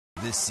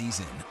This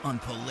season on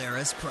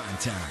Polaris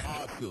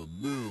Primetime.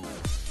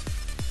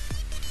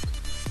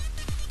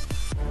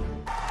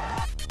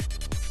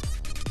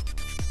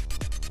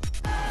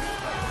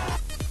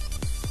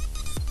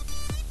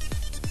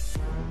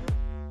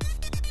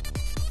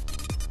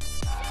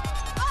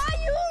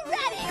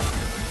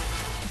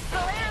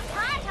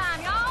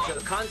 The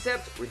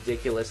concept,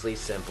 ridiculously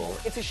simple.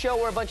 It's a show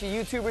where a bunch of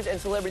YouTubers and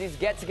celebrities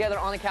get together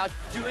on the couch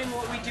doing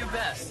what we do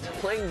best.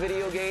 Playing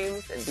video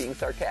games and being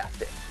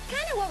sarcastic.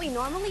 Kind of what we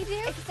normally do,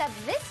 except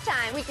this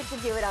time we get to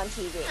do it on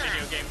TV.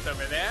 Video games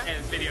over there,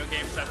 and video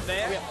games up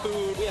there. We have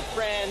food, we have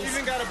friends. We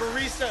even got a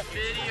barista.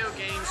 Video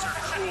games are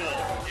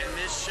cool, and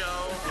this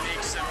show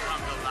makes them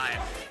come to life.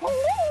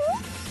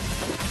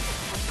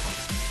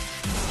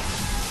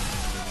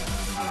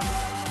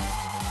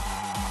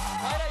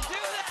 How'd I do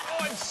that?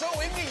 Oh, I'm so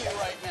into you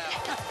right now.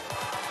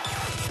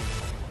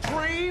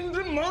 Trained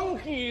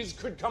monkeys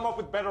could come up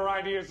with better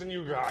ideas than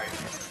you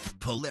guys.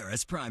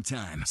 Polaris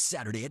Primetime,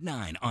 Saturday at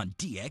 9 on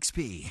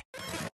DXP.